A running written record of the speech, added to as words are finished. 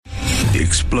The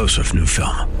explosive new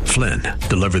film, Flynn,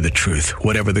 Deliver the Truth,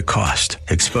 Whatever the Cost,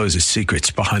 exposes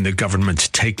secrets behind the government's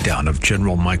takedown of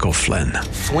General Michael Flynn.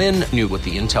 Flynn knew what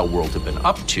the intel world had been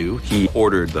up to. He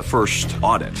ordered the first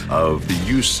audit of the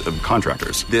use of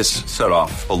contractors. This set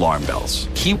off alarm bells.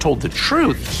 He told the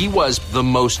truth. He was the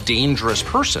most dangerous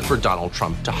person for Donald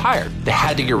Trump to hire. They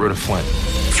had to get rid of Flynn.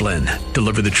 Flynn,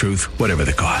 Deliver the Truth, Whatever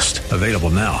the Cost. Available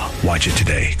now. Watch it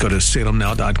today. Go to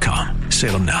salemnow.com.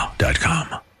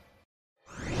 salemnow.com.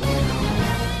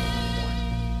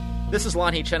 This is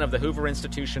Lanhee Chen of the Hoover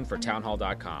Institution for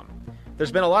townhall.com.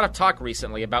 There's been a lot of talk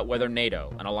recently about whether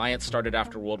NATO, an alliance started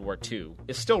after World War II,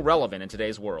 is still relevant in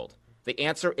today's world. The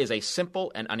answer is a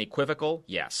simple and unequivocal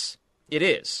yes. It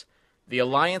is. The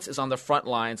alliance is on the front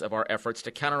lines of our efforts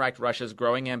to counteract Russia's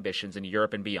growing ambitions in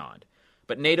Europe and beyond.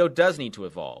 But NATO does need to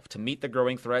evolve to meet the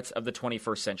growing threats of the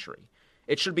 21st century.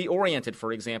 It should be oriented,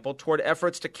 for example, toward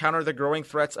efforts to counter the growing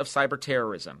threats of cyber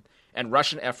terrorism and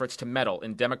Russian efforts to meddle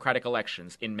in democratic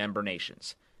elections in member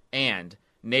nations. And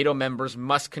NATO members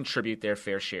must contribute their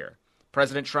fair share.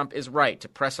 President Trump is right to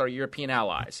press our European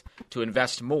allies to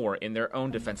invest more in their own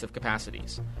defensive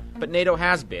capacities. But NATO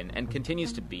has been and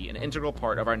continues to be an integral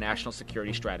part of our national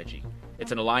security strategy.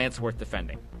 It's an alliance worth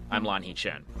defending. I'm Lanhee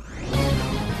Chen.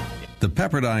 The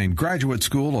Pepperdine Graduate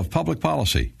School of Public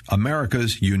Policy,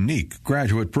 America's unique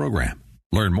graduate program.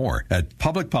 Learn more at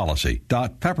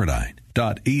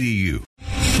publicpolicy.pepperdine.edu.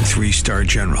 Three-star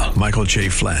General Michael J.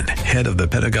 Flynn, head of the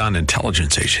Pentagon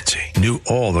Intelligence Agency, knew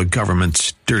all the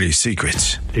government's dirty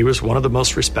secrets. He was one of the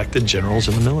most respected generals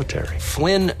in the military.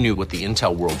 Flynn knew what the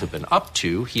intel world had been up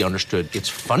to. He understood its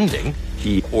funding.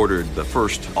 He ordered the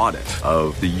first audit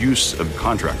of the use of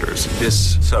contractors.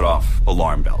 This set off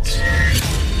alarm bells.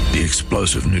 The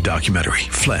explosive new documentary,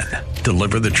 Flynn,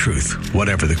 Deliver the Truth,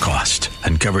 Whatever the Cost,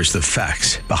 uncovers the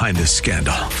facts behind this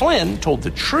scandal. Flynn told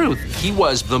the truth. He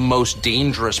was the most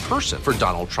dangerous person for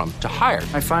Donald Trump to hire.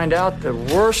 I find out the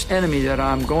worst enemy that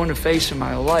I'm going to face in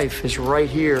my life is right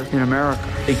here in America.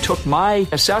 They took my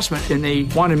assessment and they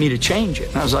wanted me to change it.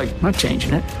 And I was like, I'm not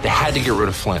changing it. They had to get rid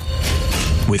of Flynn.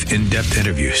 With in-depth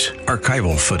interviews,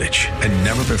 archival footage, and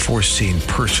never-before-seen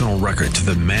personal records of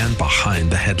the man behind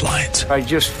the headlines. I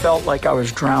just felt like I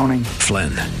was drowning.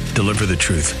 Flynn, Deliver the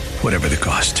Truth, Whatever the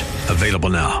Cost. Available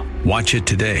now. Watch it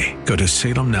today. Go to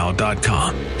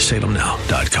salemnow.com.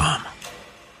 salemnow.com.